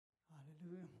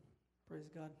Praise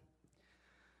God.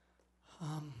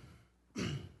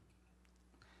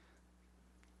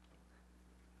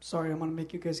 Sorry, I'm going to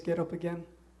make you guys get up again.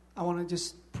 I want to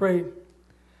just pray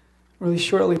really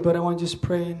shortly, but I want to just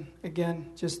pray and again,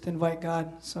 just invite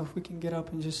God. So if we can get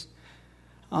up and just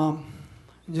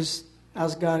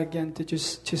ask God again to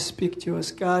just speak to us.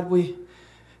 God, we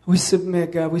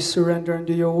submit, God. We surrender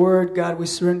under your word. God, we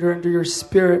surrender under your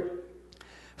spirit.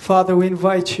 Father, we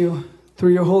invite you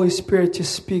through your Holy Spirit to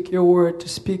speak your word, to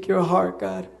speak your heart,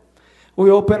 God. We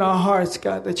open our hearts,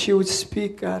 God, that you would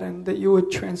speak, God, and that you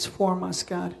would transform us,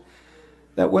 God.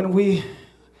 That when we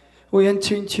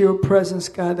enter into your presence,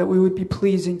 God, that we would be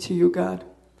pleasing to you, God.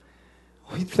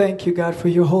 We thank you, God, for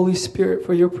your Holy Spirit,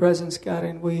 for your presence, God,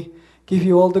 and we give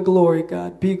you all the glory,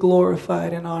 God. Be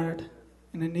glorified and honored.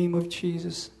 In the name of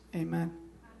Jesus, amen.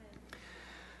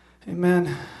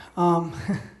 Amen.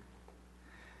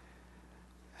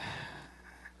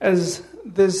 As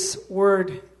this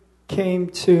word came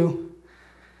to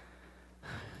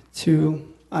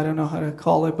I don't know how to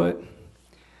call it, but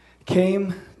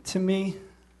came to me,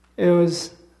 it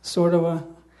was sort of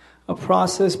a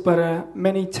process, but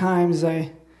many times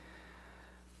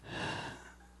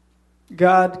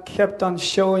God kept on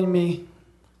showing me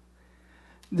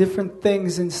different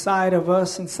things inside of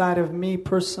us, inside of me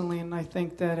personally, and I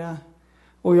think that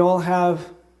we all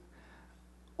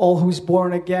who's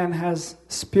born again has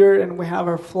spirit and we have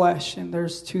our flesh, and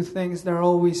there's two things that are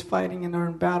always fighting and are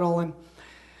in battle, and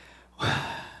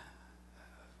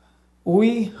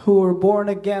we who are born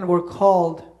again were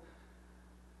called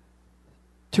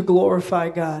to glorify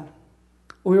God.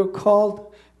 We were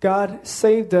called, God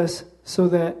saved us so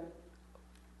that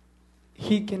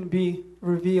He can be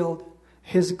revealed.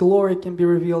 His glory can be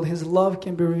revealed. His love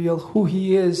can be revealed. Who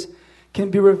He is can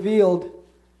be revealed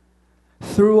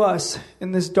through us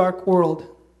in this dark world.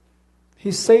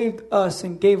 He saved us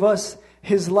and gave us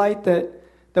His light that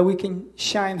we can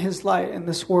shine His light in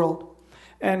this world.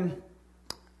 And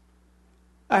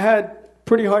I had a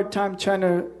pretty hard time trying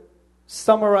to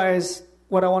summarize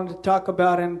what I wanted to talk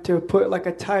about and to put like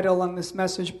a title on this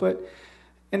message, but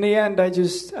in the end I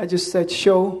just said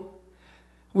show.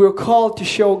 We're called to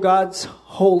show God's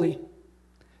holy.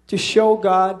 To show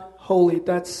God holy.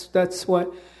 That's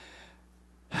what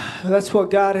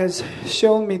God has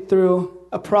shown me through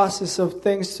a process of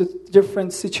things, to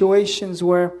different situations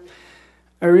where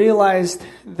I realized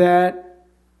that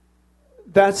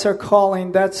that's our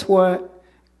calling. That's what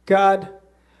God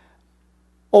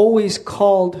always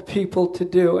called people to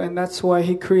do. And that's why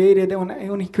He created,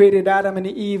 when He created Adam and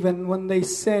Eve and when they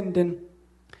sinned,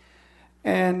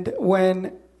 and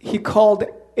when He called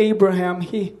Abraham,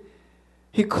 He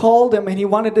called him and He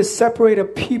wanted to separate a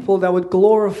people that would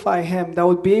glorify Him, that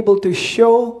would be able to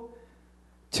show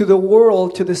to the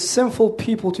world, to the sinful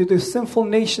people, to the sinful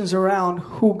nations around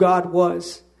who God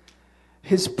was.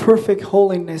 His perfect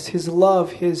holiness, His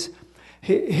love, His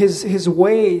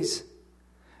ways.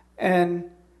 And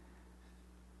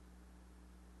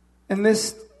in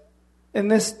this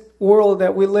world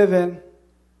that we live in,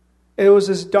 it was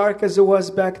as dark as it was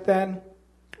back then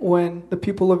when the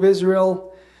people of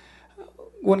Israel,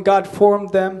 when God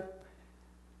formed them.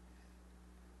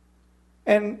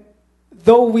 And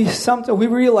though we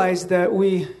realized that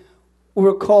we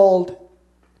were called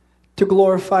to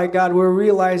glorify God, we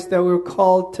realized that we were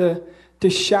called to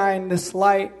shine this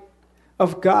light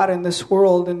of God in this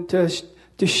world and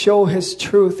to show His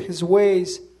truth, His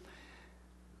ways.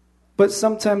 But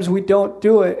sometimes we don't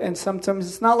do it, and sometimes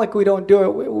it's not like we don't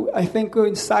do it. I think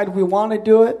inside we want to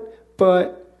do it,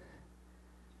 but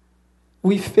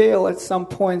we fail at some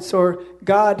points, or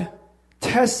God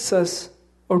tests us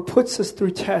or puts us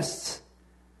through tests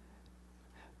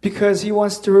because He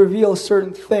wants to reveal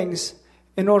certain things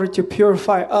in order to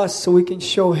purify us so we can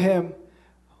show Him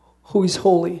who is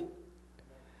holy.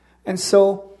 And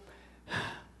so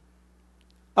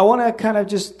I want to kind of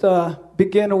just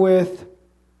begin with,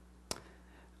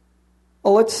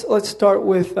 let's start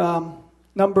with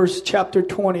Numbers chapter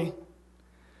 20.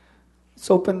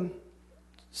 Let's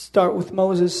start with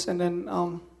Moses, and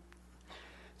then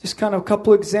just kind of a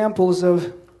couple examples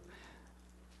of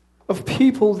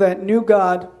people that knew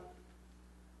God.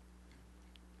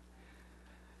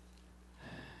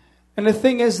 And the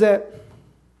thing is that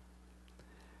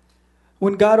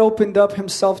when God opened up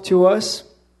Himself to us,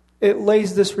 it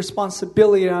lays this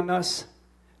responsibility on us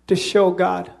to show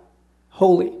God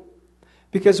holy.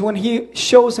 Because when He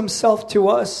shows Himself to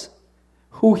us,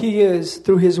 who He is,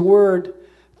 through His Word,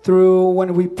 through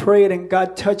when we prayed and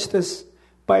God touched us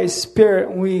by His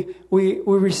Spirit, we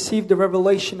received the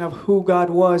revelation of who God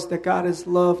was, that God is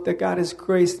love, that God is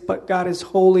grace, but God is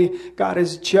holy, God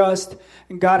is just,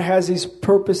 and God has His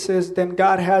purposes, then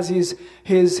God has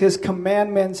His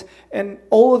commandments, and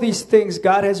all of these things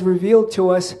God has revealed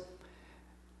to us.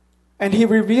 And He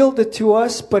revealed it to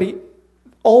us, but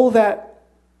all that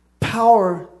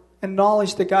power and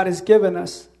knowledge that God has given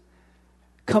us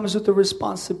comes with the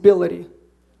responsibility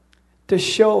to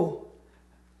show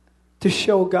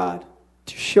God,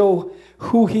 to show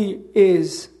who He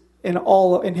is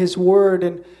in His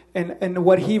Word and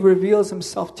what He reveals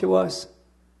Himself to us.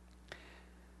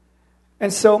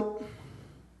 And so,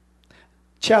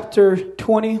 chapter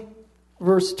 20,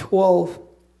 verse 12.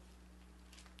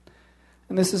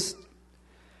 And this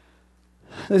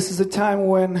is a time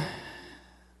when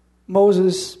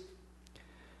Moses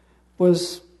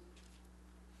was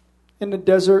in the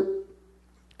desert,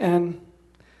 and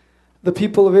the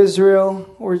people of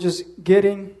Israel were just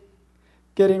getting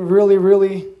really,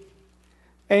 really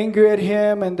angry at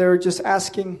him, and they were just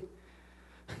asking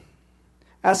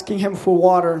him for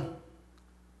water.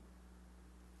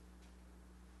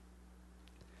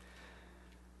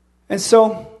 And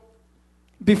so,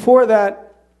 before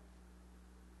that,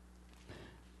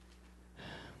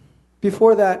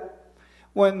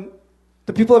 when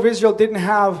the people of Israel didn't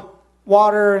have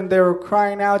water and they were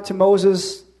crying out to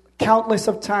Moses countless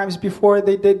of times before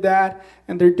they did that,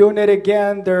 and they're doing it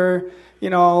again. They're,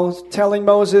 telling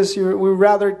Moses, we'd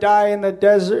rather die in the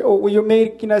desert, or you're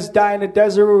making us die in the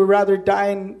desert, we'd rather die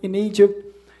in Egypt.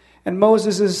 And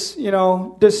Moses is,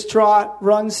 distraught,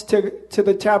 runs to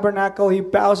the tabernacle. He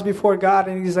bows before God,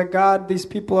 and he's like, God, these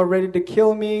people are ready to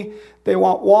kill me. They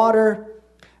want water.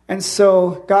 And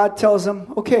so God tells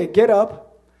him, okay, get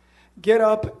up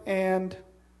and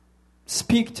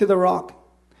speak to the rock.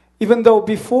 Even though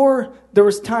before there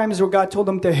was times where God told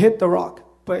him to hit the rock.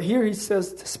 But here He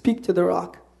says to speak to the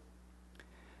rock.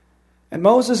 And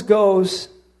Moses goes,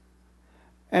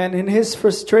 and in his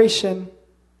frustration,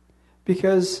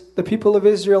 because the people of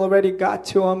Israel already got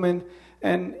to him,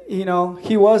 and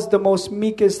he was the most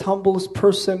meekest, humblest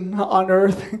person on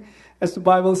earth, as the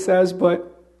Bible says, but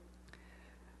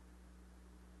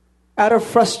out of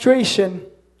frustration,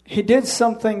 he did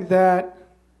something that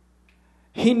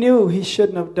he knew he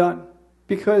shouldn't have done,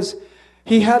 because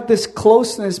he had this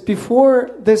closeness. Before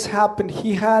this happened,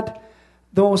 he had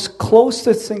the most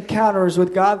closest encounters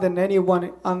with God than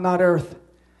anyone on earth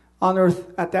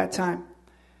at that time,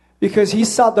 because he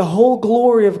saw the whole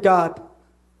glory of God,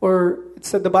 or it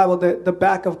said the Bible that the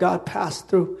back of God passed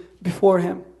through before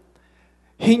him.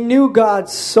 He knew God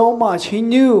so much. He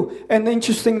knew, and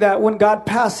interesting that when God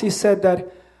passed, He said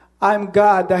that I'm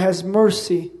God that has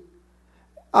mercy.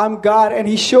 I'm God, and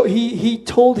he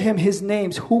told him His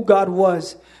names, who God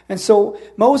was. And so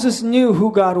Moses knew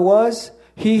who God was.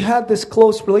 He had this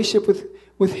close relationship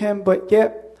with Him, but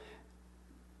yet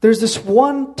there's this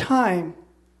one time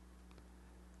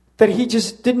that he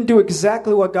just didn't do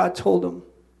exactly what God told him.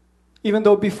 Even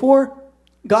though before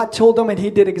God told him, and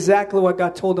he did exactly what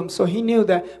God told him. So he knew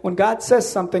that when God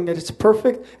says something, that it's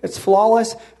perfect, it's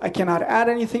flawless, I cannot add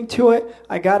anything to it,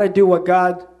 I got to do what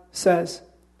God says.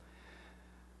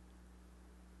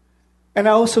 And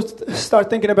I also start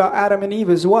thinking about Adam and Eve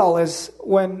as well, as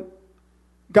when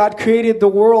God created the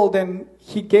world and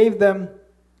He gave them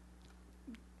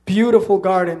beautiful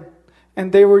garden,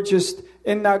 and they were just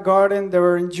in that garden, they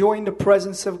were enjoying the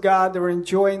presence of God, they were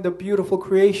enjoying the beautiful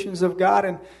creations of God,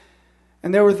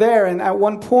 and they were there, and at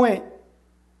one point,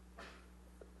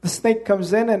 the snake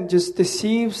comes in and just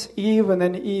deceives Eve, and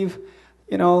then Eve,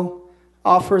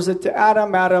 offers it to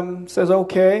Adam. Adam says,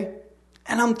 okay.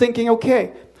 And I'm thinking,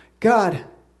 okay, God.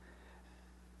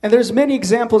 And there's many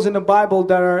examples in the Bible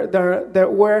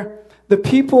that where the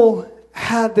people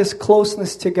had this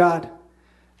closeness to God.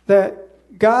 That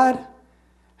God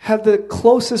had the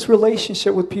closest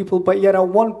relationship with people, but yet at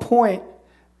one point,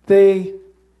 they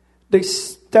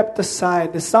stepped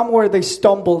aside. Somewhere they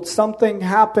stumbled. Something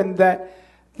happened that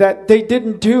they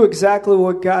didn't do exactly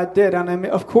what God did. And I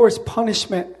mean, of course,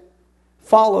 punishment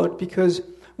followed, because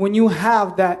when you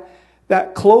have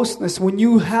that closeness, when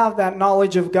you have that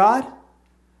knowledge of God,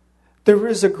 there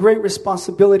is a great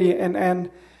responsibility and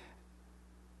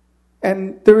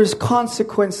there is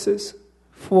consequences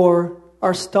for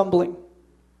our stumbling.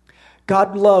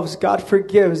 God loves, God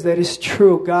forgives, that is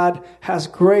true. God has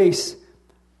grace,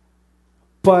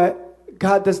 but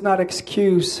God does not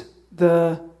excuse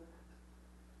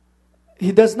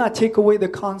He does not take away the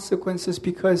consequences,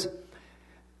 because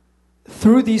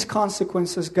through these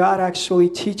consequences, God actually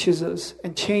teaches us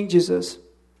and changes us.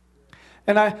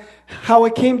 And how I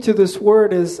came to this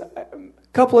word is,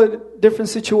 couple of different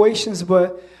situations,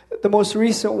 but the most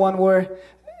recent one where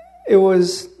it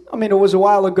was a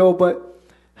while ago, but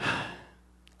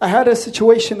I had a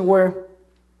situation where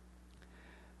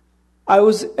I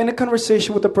was in a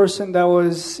conversation with a person that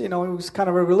was, he was kind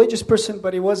of a religious person,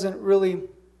 but he wasn't really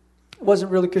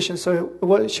Christian,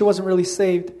 so she wasn't really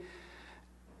saved.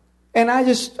 And I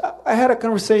had a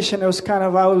conversation. It was kind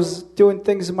of, I was doing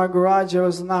things in my garage. I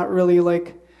was not really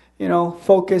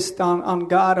focused on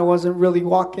God. I wasn't really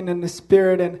walking in the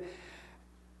Spirit.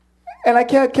 And I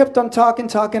kept on talking,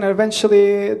 and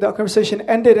eventually the conversation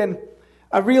ended. And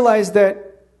I realized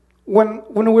that when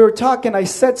we were talking, I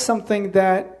said something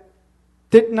that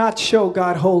did not show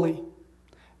God holy.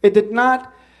 It did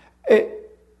not,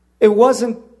 it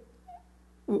wasn't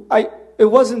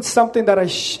something that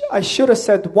I should have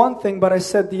said one thing, but I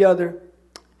said the other.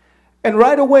 And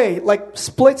right away, like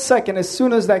split second, as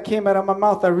soon as that came out of my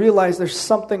mouth, I realized there's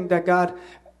something that God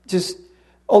just,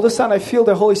 all of a sudden I feel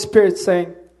the Holy Spirit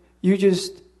saying, you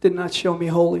just did not show me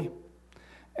holy.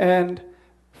 And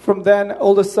from then,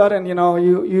 all of a sudden,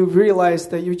 you realize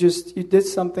that you did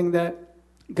something that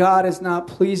God is not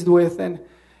pleased with, and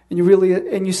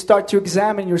you start to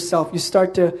examine yourself. You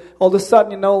start to, all of a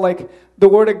sudden, like the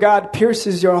Word of God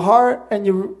pierces your heart, and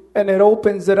it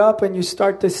opens it up, and you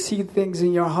start to see things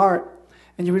in your heart,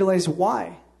 and you realize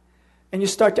why. And you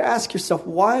start to ask yourself,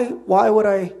 why would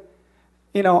I,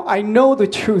 I know the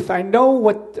truth. I know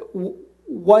what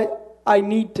I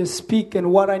need to speak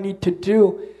and what I need to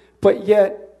do, but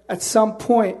yet at some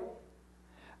point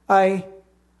I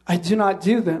do not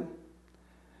do them.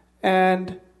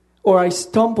 Or I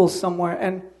stumble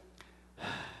somewhere,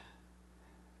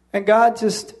 and God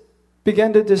just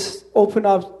began to just open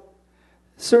up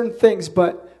certain things.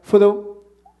 But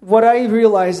what I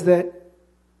realized that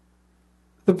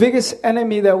the biggest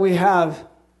enemy that we have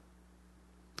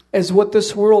is what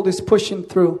this world is pushing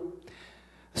through.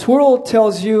 This world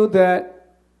tells you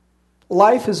that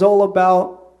life is all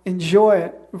about enjoy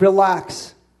it,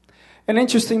 relax. And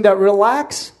interesting that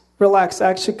relax,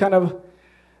 actually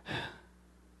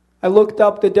I looked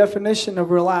up the definition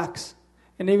of relax.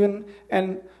 And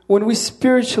when we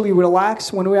spiritually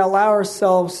relax, when we allow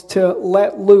ourselves to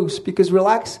let loose, because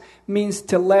relax means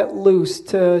to let loose,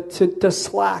 to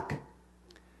slack.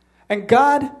 And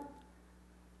God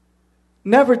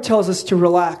never tells us to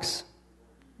relax.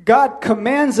 God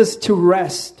commands us to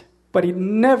rest, but He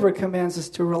never commands us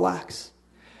to relax.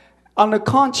 On the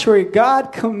contrary,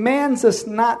 God commands us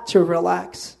not to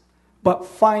relax, but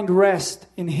find rest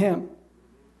in Him.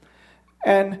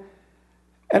 And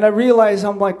I realize,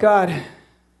 I'm like, God,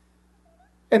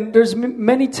 and there's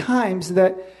many times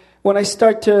that when I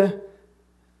start to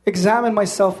examine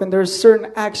myself and there's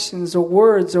certain actions or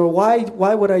words or why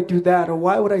would I do that, or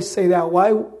why would I say that,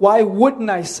 why wouldn't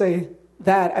I say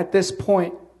that at this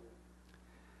point?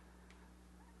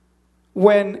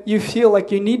 When you feel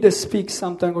like you need to speak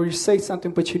something or you say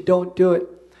something but you don't do it,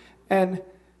 and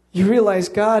you realize,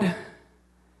 God,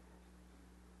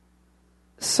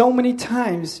 so many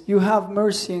times you have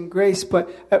mercy and grace, but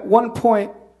at one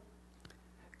point,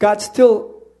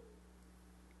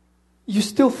 you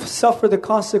still suffer the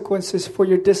consequences for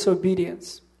your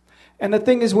disobedience. And the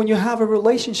thing is, when you have a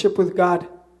relationship with God,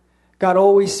 God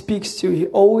always speaks to you.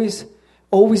 He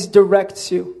always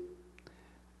directs you.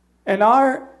 And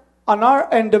on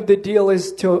our end of the deal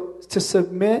is to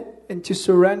submit and to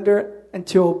surrender and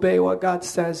to obey what God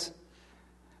says.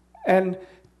 And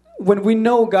when we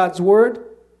know God's word,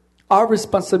 our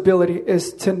responsibility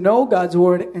is to know God's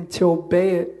word and to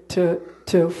obey it,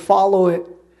 to follow it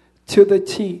to the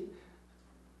T.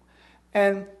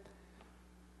 And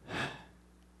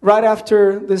right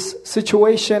after this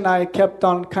situation, I kept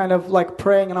on kind of like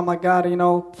praying, and I'm like, God,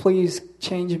 please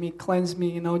change me, cleanse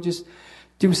me, just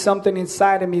do something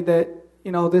inside of me that,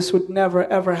 this would never,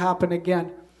 ever happen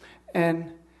again.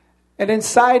 And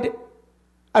inside,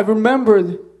 I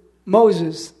remembered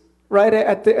Moses. Right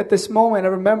at this moment, I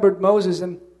remembered Moses.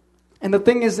 And the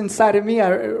thing is, inside of me,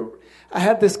 I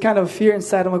had this kind of fear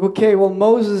inside. I'm like, okay, well,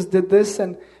 Moses did this,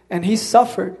 and he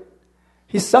suffered.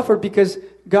 He suffered because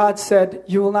God said,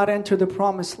 you will not enter the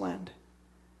promised land.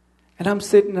 And I'm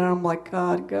sitting there, I'm like,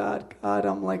 God.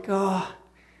 I'm like,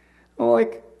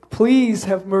 please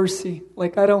have mercy.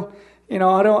 Like, I don't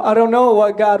know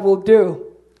what God will do.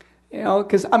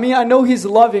 Because, I know He's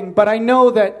loving, but I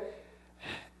know that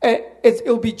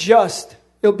it'll be just.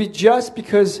 It'll be just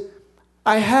because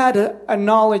I had a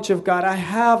knowledge of God. I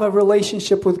have a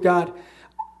relationship with God.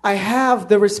 I have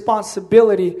the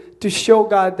responsibility to show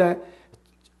God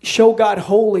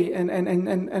holy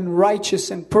and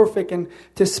righteous and perfect, and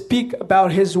to speak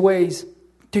about His ways,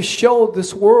 to show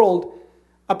this world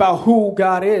about who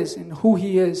God is and who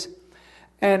He is.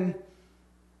 And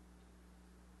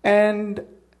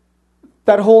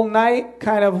that whole night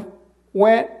kind of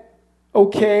went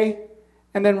okay.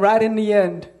 And then right in the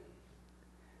end,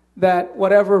 that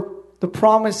whatever the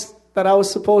promise that I was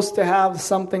supposed to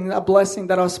have, a blessing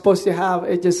that I was supposed to have,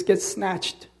 it just gets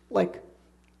snatched. Like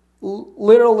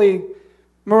literally,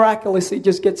 miraculously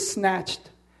just gets snatched.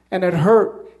 And it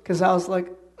hurt because I was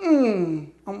like,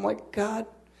 I'm like, God,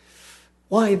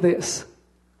 why this?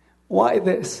 Why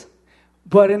this?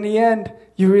 But in the end,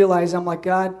 you realize, I'm like,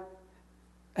 God,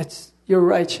 you're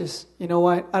righteous. You know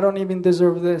what? I don't even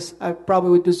deserve this. I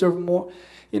probably would deserve more,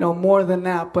 more than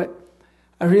that. But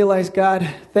I realized, God,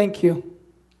 thank you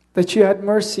that you had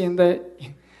mercy and that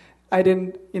I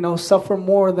didn't, suffer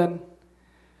more than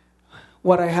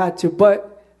what I had to.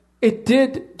 But it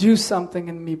did do something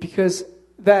in me, because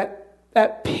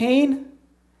that pain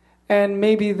and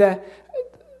maybe that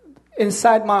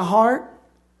inside my heart,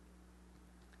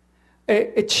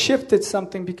 it shifted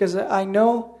something, because I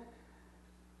know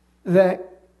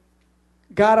that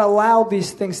God allowed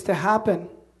these things to happen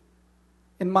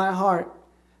in my heart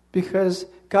because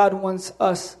God wants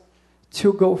us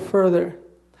to go further.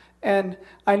 And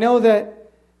I know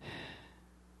that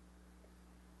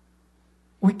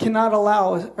we cannot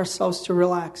allow ourselves to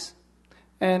relax.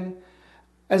 And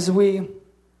as we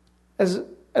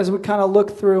kind of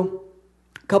look through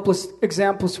a couple of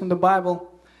examples from the Bible,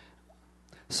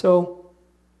 so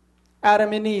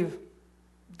Adam and Eve,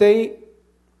 they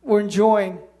were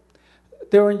enjoying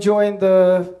the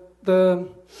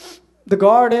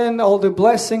garden, all the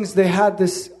blessings. They had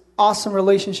this awesome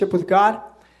relationship with God.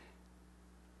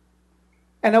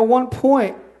 And at one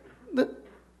point,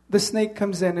 the snake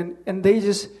comes in, and they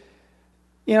just,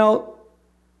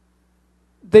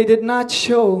 they did not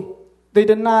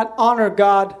honor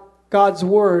God's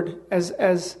word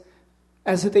as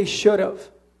they should have.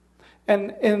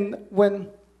 And when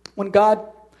God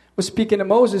was speaking to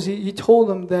Moses, he told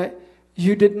him that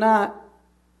you did not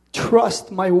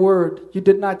trust my word. You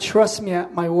did not trust me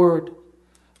at my word.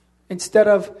 Instead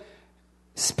of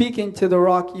speaking to the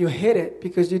rock, you hit it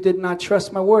because you did not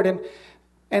trust my word.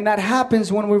 And that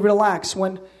happens when we relax.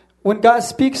 When God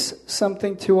speaks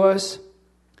something to us,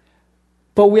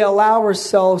 but we allow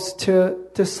ourselves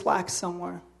to slack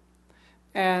somewhere.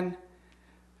 And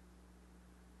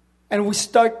we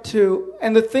start to,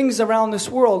 and the things around this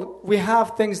world, we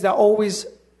have things that always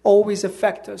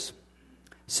affect us.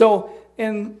 So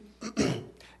in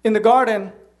the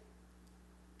garden,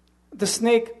 the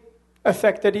snake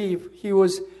affected Eve.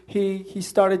 He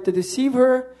started to deceive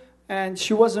her, and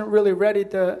she wasn't really ready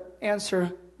to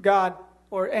answer God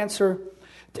or answer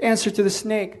to the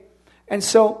snake. And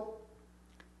so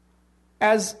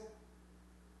as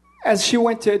she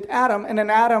went to Adam, and then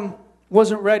Adam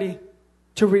wasn't ready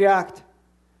to react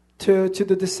to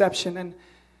the deception,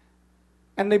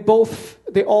 and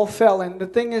they all fell. And the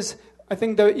thing is, I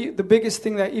think the biggest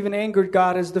thing that even angered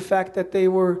God is the fact that they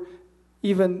were,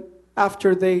 even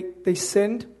after they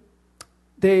sinned,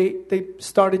 they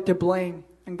started to blame.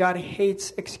 And God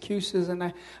hates excuses.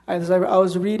 And as I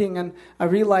was reading, and I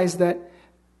realized that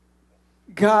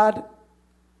God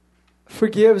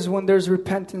forgives when there's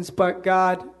repentance, but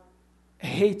God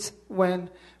hates when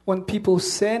people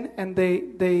sin and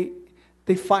they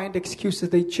find excuses.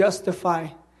 They justify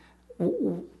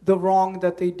the wrong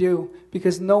that they do,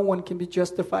 because no one can be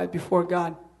justified before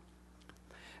God.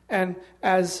 And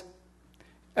as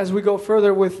we go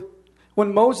further with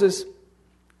when Moses,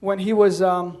 when he was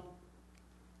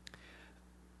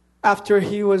after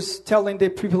he was telling the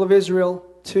people of Israel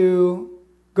to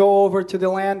go over to the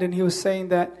land, and he was saying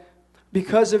that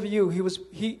because of you,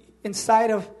 he inside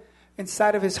of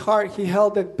his heart, he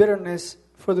held that bitterness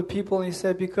for the people, and he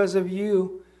said, because of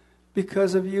you,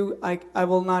 I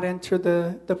will not enter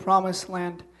the promised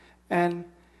land. And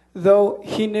though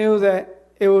he knew that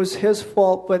it was his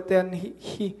fault, but then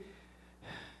he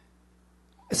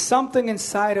something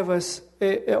inside of us,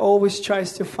 it always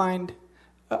tries to find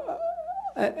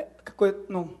a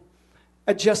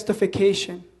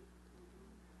justification.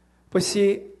 But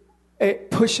see,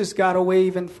 it pushes God away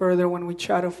even further when we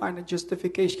try to find a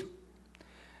justification.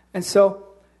 And so,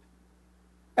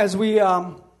 as we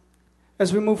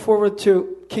move forward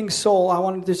to King Saul, I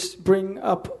wanted to just bring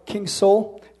up King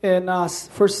Saul in 1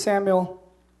 Samuel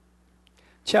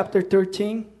chapter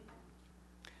 13.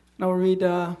 And I'll read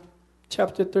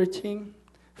chapter 13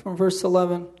 from verse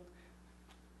 11.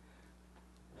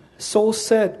 Saul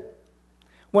said,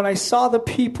 when I saw the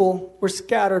people were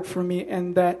scattered from me,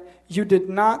 and that you did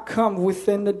not come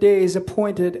within the days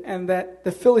appointed, and that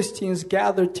the Philistines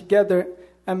gathered together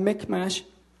at Michmash,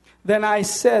 Then I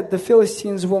said, the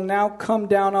Philistines will now come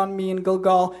down on me in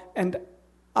Gilgal, and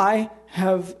I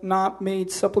have not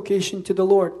made supplication to the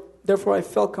Lord. Therefore I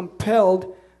felt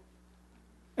compelled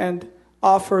and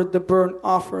offered the burnt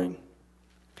offering.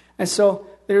 And so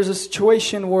there's a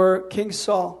situation where King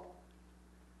Saul,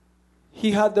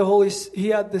 he had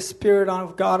the Spirit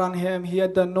of God on him. He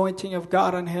had the anointing of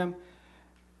God on him.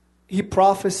 He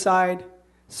prophesied.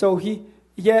 So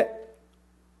yet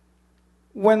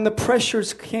when the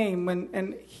pressures came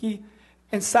and he,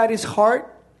 inside his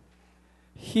heart,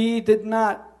 he did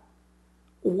not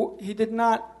work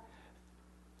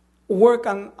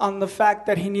on the fact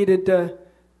that he needed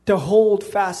to hold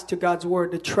fast to God's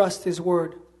word, to trust his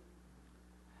word.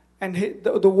 And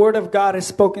the word of God is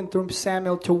spoken through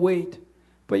Samuel to wait.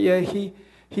 But yeah, he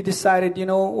decided, you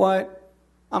know what,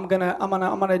 I'm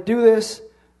gonna do this.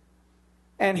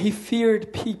 And he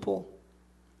feared people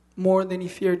more than he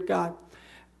feared God.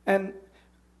 And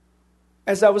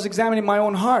as I was examining my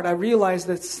own heart, I realized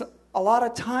that a lot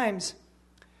of times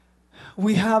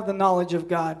we have the knowledge of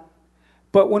God.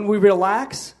 But when we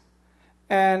relax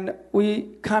and we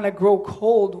kind of grow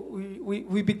cold,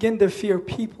 we begin to fear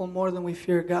people more than we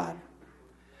fear God.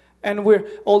 And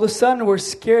all of a sudden we're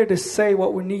scared to say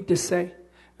what we need to say.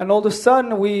 And all of a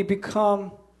sudden we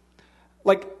become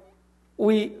like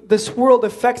this world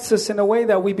affects us in a way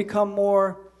that we become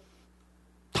more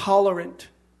tolerant.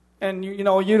 And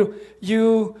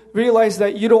you realize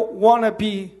that you don't want to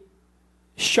be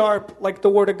sharp like the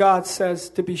Word of God says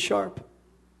to be sharp.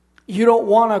 You don't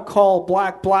want to call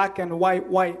black black and white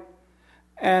white.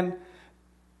 And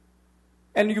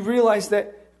you realize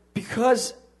that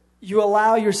because you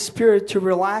allow your spirit to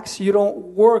relax, you don't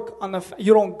work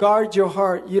you don't guard your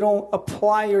heart, you don't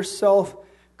apply yourself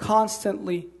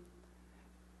constantly.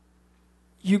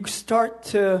 You start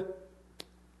to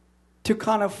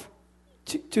kind of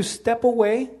to step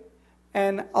away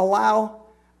and allow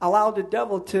the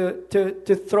devil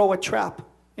to throw a trap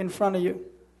in front of you.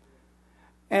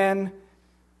 And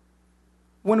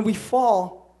when we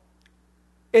fall,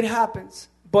 it happens.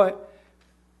 But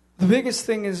the biggest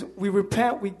thing is we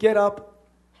repent, we get up,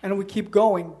 and we keep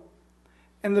going.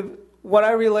 And what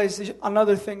I realized is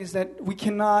another thing is that we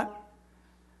cannot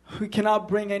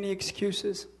bring any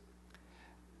excuses.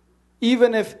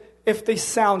 Even if they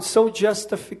sound so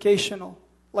justificational.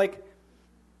 Like,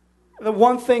 the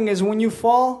one thing is when you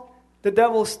fall, the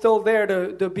devil's still there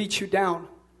to beat you down.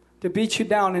 To beat you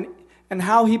down. And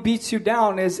how he beats you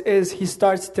down is he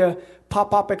starts to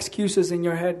pop up excuses in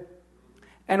your head.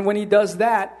 And when he does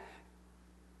that,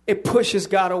 it pushes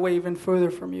God away even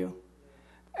further from you.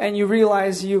 And you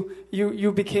realize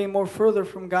you became more further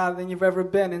from God than you've ever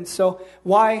been. And so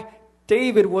why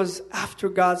David was after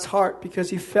God's heart,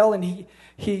 because he fell and he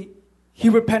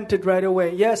repented right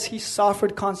away. Yes, he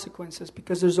suffered consequences,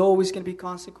 because there's always going to be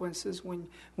consequences when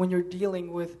you're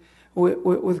dealing with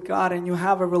God and you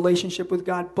have a relationship with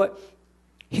God. But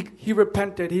he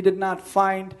repented. He did not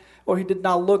find, or he did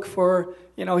not look for,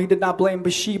 he did not blame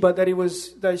Bathsheba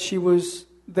that she was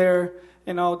there,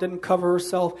 didn't cover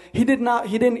herself. We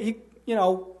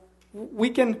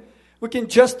can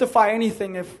justify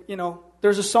anything if,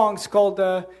 there's a song, it's called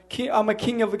I'm a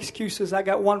king of excuses. I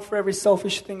got one for every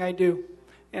selfish thing I do.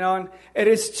 And it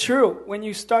is true when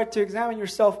you start to examine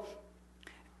yourself.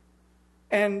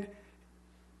 And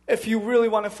if you really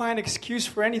want to find an excuse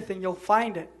for anything, you'll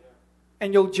find it.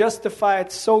 And you'll justify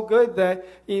it so good that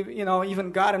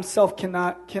even God himself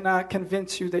cannot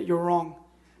convince you that you're wrong.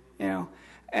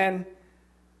 And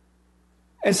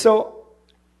so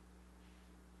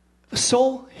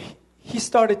Saul, he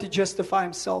started to justify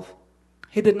himself.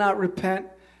 He did not repent.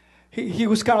 He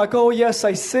was kind of like, oh yes,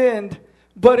 I sinned,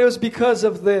 but it was because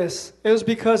of this. It was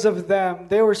because of them.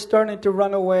 They were starting to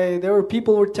run away.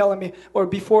 People were telling me, or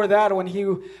before that, when he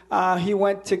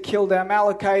went to kill the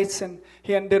Amalekites, and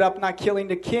he ended up not killing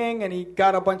the king, and he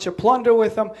got a bunch of plunder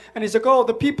with him. And he's like, oh,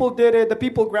 the people did it. The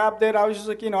people grabbed it. I was just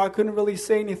like, I couldn't really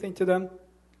say anything to them.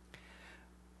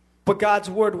 But God's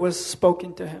word was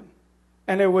spoken to him,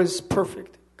 and it was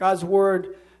perfect. God's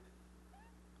word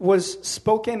was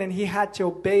spoken, and he had to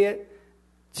obey it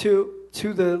to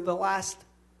the last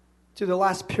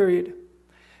period.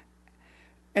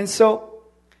 And so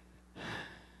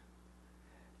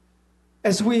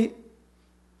as we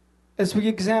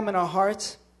examine our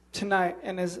hearts tonight,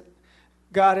 and as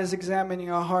God is examining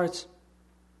our hearts,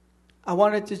 I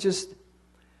wanted to just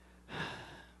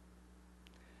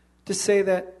to say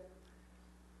that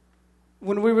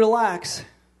when we relax,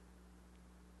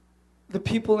 the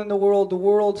people in the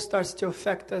world starts to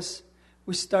affect us.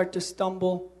 We start to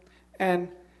stumble, and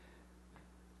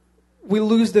we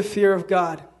lose the fear of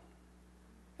God.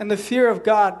 And the fear of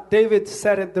God, David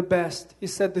said it the best. He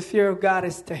said the fear of God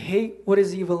is to hate what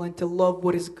is evil and to love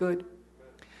what is good.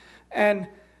 And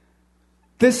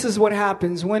this is what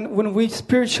happens. When we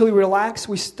spiritually relax,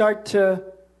 we start to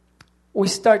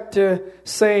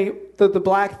say that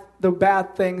the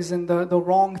bad things and the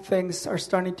wrong things are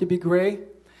starting to be gray.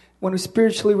 When we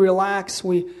spiritually relax,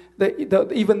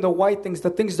 even the white things, the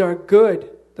things that are good,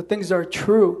 the things that are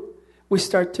true, we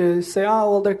start to say, oh,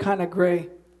 well, they're kind of gray.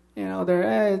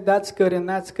 That's good and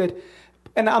that's good.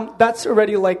 And that's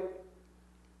already like,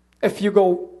 if you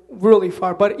go really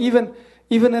far. But even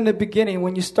in the beginning,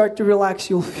 when you start to relax,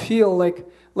 you'll feel like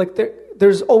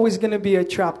there's always going to be a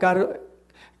trap.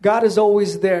 God is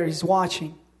always there. He's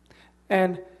watching.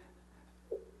 And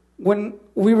when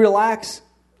we relax,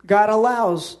 God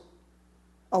allows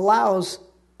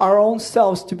our own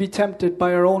selves to be tempted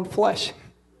by our own flesh.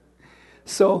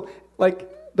 So, like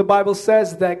the Bible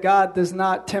says that God does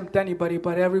not tempt anybody,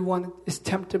 but everyone is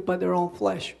tempted by their own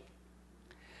flesh.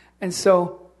 And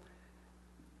so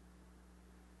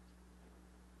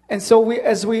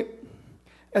as we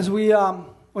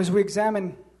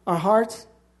examine our hearts,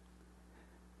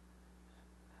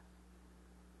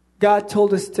 God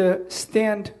told us to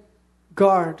stand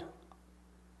guard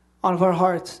on our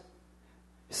hearts.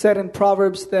 He said in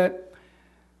Proverbs that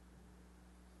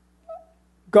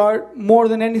guard more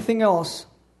than anything else.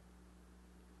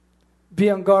 Be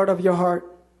on guard of your heart.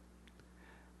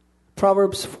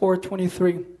 Proverbs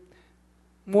 4:23.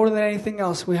 More than anything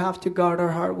else, we have to guard our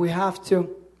heart. We have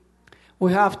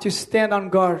to stand on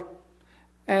guard.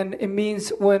 And it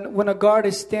means when a guard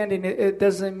is standing, it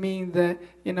doesn't mean that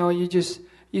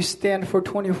you stand for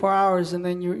 24 hours and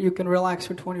then you can relax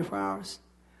for 24 hours.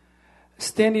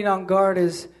 Standing on guard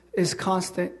is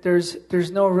constant. There's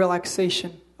no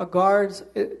relaxation. A guard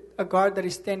that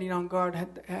is standing on guard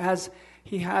has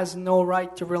no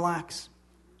right to relax.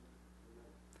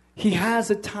 He has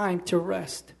a time to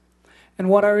rest. And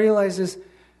what I realize is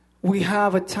we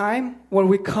have a time when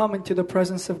we come into the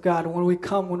presence of God, when we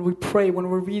pray, when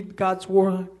we read God's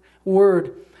word,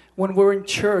 when we're in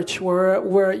church,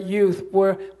 we're at youth,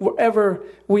 wherever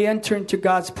we enter into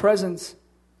God's presence,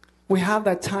 we have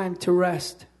that time to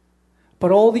rest.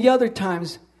 But all the other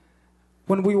times,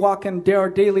 when we walk in our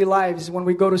daily lives, when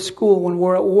we go to school, when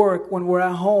we're at work, when we're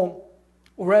at home,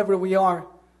 wherever we are,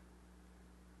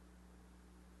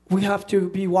 we have to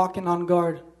be walking on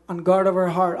guard of our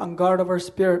heart, on guard of our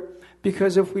spirit.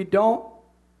 Because if we don't,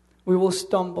 we will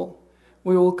stumble.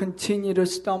 We will continue to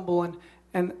stumble.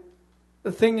 And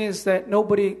the thing is that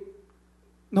nobody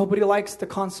likes the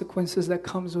consequences that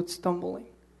comes with stumbling.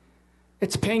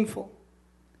 It's painful.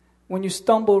 When you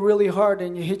stumble really hard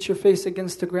and you hit your face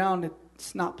against the ground,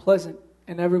 it's not pleasant.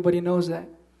 And everybody knows that.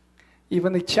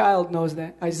 Even the child knows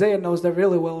that. Isaiah knows that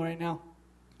really well right now.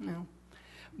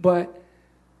 But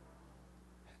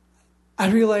I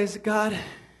realize God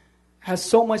has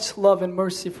so much love and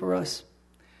mercy for us.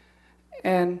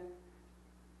 And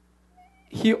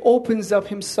He opens up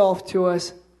Himself to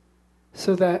us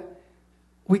so that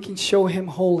we can show Him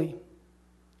holy.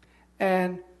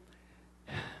 And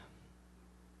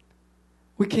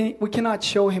we cannot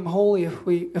show Him holy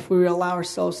if we allow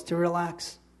ourselves to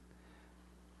relax.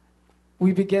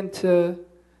 We begin to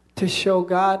show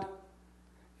God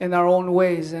in our own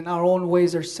ways, and our own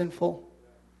ways are sinful.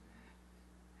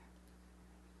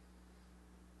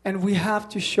 And we have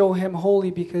to show Him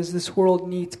holy because this world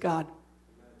needs God.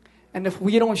 And if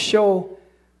we don't show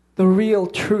the real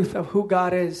truth of who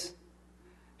God is,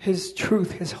 His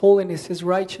truth, His holiness, His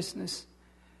righteousness,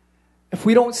 if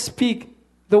we don't speak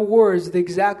the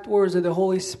exact words of the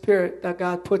Holy Spirit that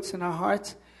God puts in our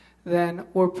hearts, then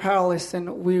we're powerless,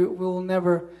 and we will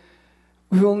never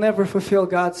fulfill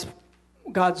God's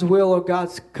will or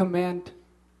God's command.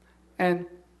 And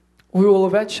we will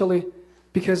eventually,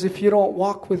 because if you don't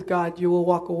walk with God, you will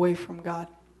walk away from God.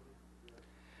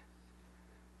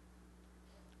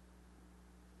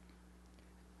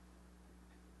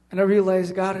 And I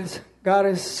realize God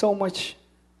is so much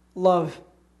love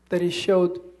that He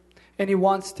showed, and He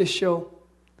wants to show.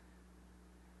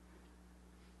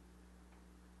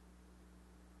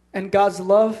 And God's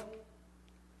love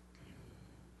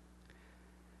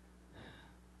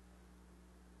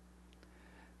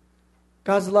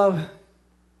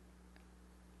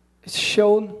is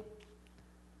shown.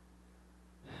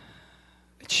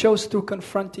 It shows through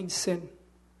confronting sin.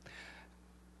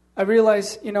 I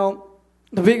realize, the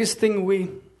biggest thing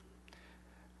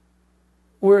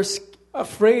we're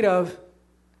afraid of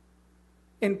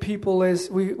in people is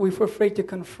we're afraid to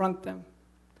confront them.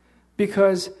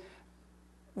 Because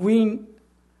we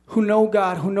who know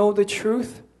God, who know the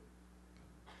truth,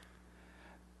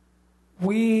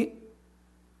 we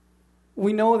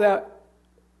know that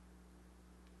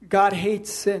God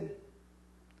hates sin.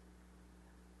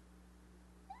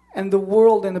 And the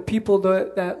world and the people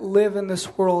that live in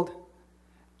this world,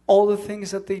 all the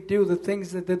things that they do, the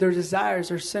things that their desires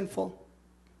are sinful.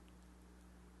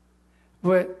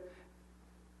 But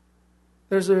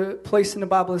there's a place in the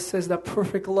Bible that says that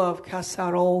perfect love casts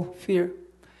out all fear.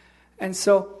 And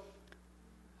so,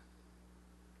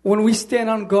 when we stand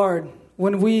on guard,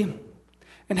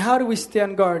 and how do we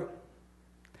stand guard?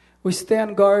 We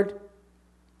stand guard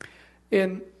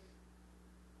in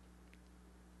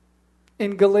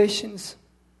Galatians,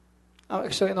 1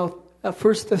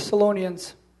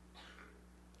 Thessalonians,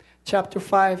 chapter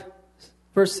 5,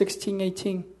 verse 16,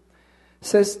 18,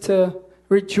 says to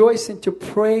rejoice and to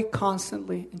pray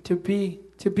constantly and to be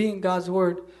in God's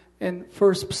word. In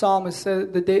First Psalm, it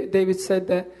said that David said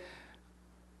that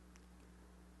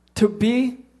to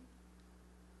be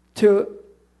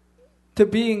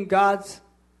in God's,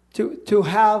 to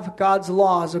have God's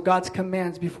laws or God's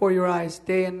commands before your eyes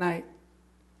day and night,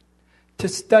 to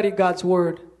study God's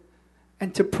word,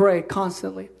 and to pray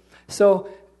constantly. So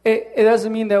it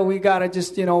doesn't mean that we gotta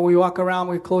just, we walk around,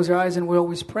 we close our eyes and we're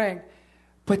always praying.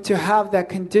 But to have that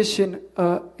condition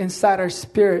inside our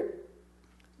spirit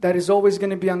that is always going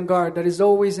to be on guard, that is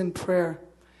always in prayer.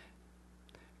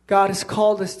 God has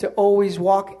called us to always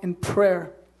walk in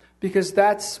prayer, because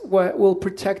that's what will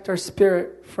protect our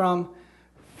spirit from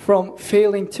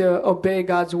failing to obey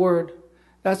God's word.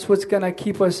 That's what's going to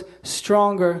keep us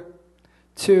stronger,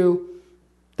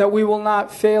 that we will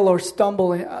not fail or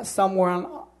stumble somewhere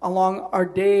along our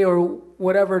day or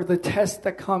whatever the test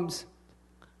that comes.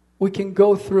 We can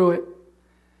go through it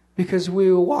because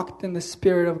we walked in the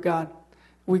Spirit of God.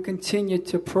 We continue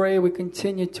to pray. We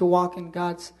continue to walk in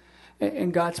God's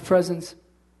presence.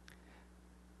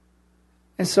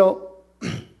 And so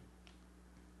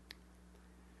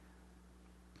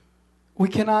we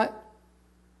cannot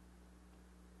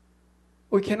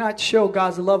show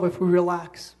God's love if we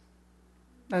relax.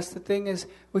 That's the thing, is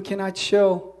we cannot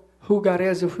show who God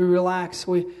is if we relax.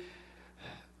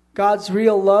 God's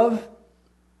real love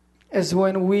is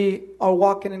when we are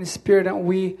walking in the Spirit and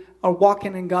we are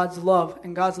walking in God's love.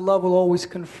 And God's love will always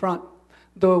confront.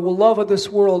 The love of this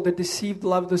world, the deceived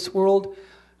love of this world,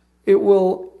 it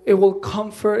will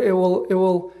comfort, it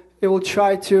will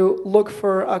try to look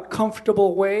for a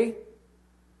comfortable way.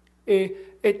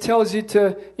 It tells you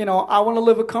to, I want to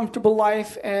live a comfortable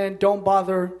life and don't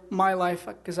bother my life,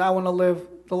 because I want to live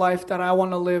the life that I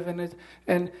want to live.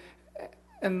 And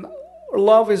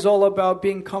love is all about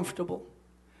being comfortable.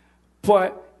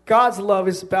 But God's love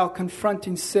is about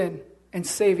confronting sin and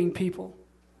saving people.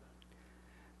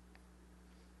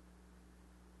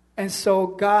 And so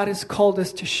God has called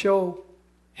us to show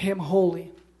Him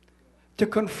holy, to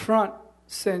confront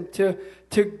sin, to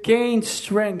gain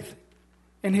strength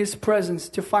in His presence,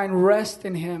 to find rest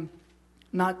in Him,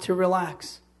 not to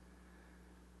relax.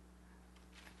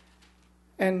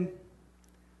 And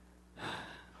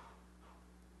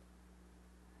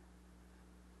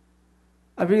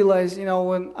I realized,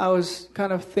 when I was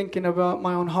kind of thinking about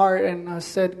my own heart, and I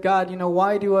said, God,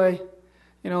 why do I,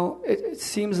 it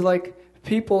seems like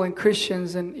people and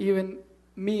Christians, and even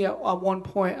me at one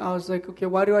point, I was like, okay,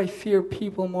 why do I fear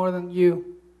people more than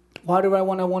you? Why do I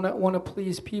want to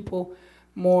please people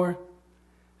more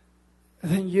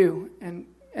than you? And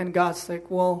God's like,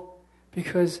 well,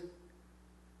 because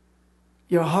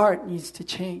your heart needs to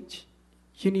change.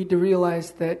 You need to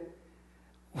realize that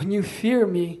when you fear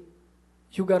me,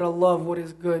 you gotta love what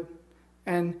is good,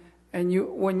 and when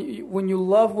you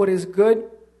love what is good,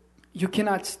 you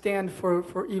cannot stand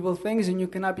for evil things, and you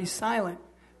cannot be silent,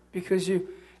 because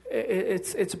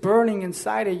it's burning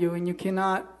inside of you, and you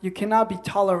cannot be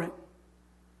tolerant.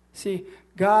 See,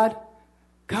 God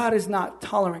is not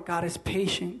tolerant. God is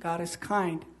patient. God is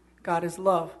kind. God is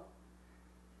love.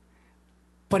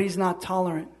 But He's not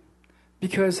tolerant,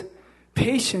 because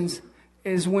patience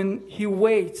is when He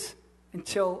waits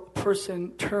until a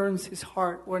person turns his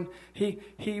heart, when he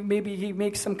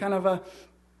makes some kind of a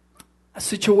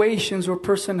situations where a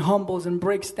person humbles and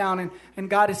breaks down, and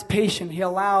God is patient. He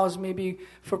allows maybe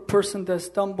for a person to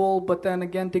stumble, but then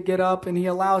again to get up, and He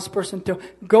allows a person to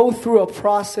go through a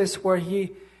process where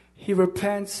he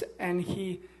repents and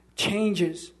he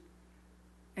changes,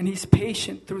 and He's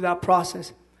patient through that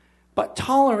process. But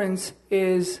tolerance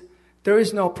there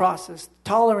is no process.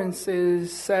 Tolerance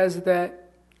says that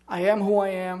I am who I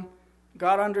am,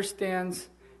 God understands,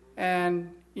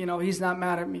 and He's not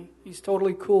mad at me. He's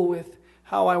totally cool with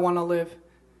how I want to live.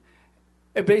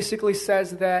 It basically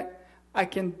says that I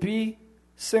can be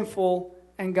sinful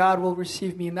and God will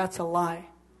receive me, and that's a lie.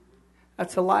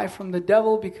 That's a lie from the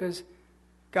devil, because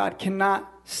God cannot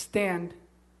stand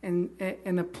in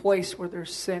a place where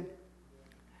there's sin.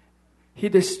 He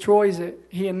destroys it.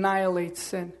 He annihilates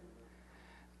sin.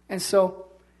 And so,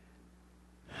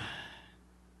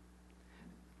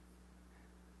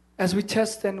 as we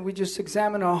test and we just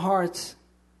examine our hearts,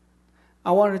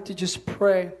 I wanted to just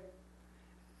pray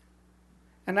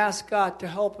and ask God to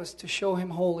help us to show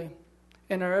Him holy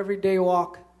in our everyday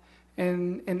walk,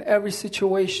 in every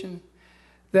situation,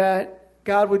 that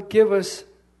God would give us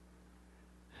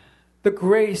the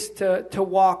grace to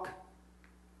walk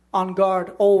on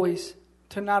guard always,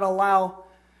 to not allow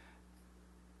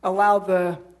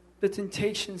the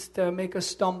temptations to make us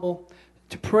stumble,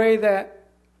 to pray that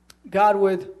God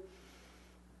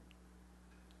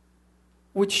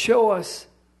would show us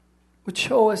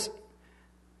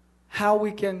how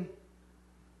we can,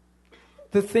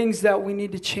 the things that we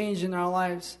need to change in our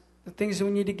lives, the things that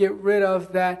we need to get rid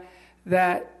of that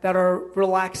are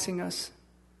relaxing us,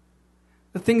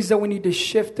 the things that we need to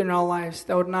shift in our lives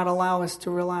that would not allow us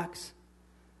to relax,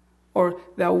 or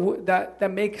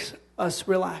that makes us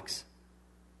relax,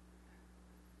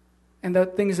 and the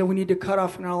things that we need to cut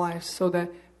off in our lives so that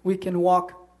we can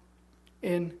walk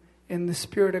in the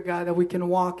Spirit of God, that we can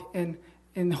walk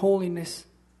in holiness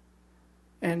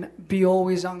and be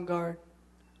always on guard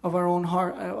of our own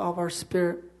heart, of our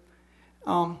spirit.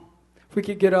 If we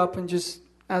could get up and just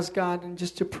ask God and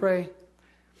just to pray.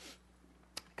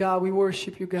 God, we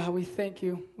worship you, God. We thank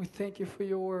you. We thank you for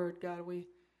your word, God. We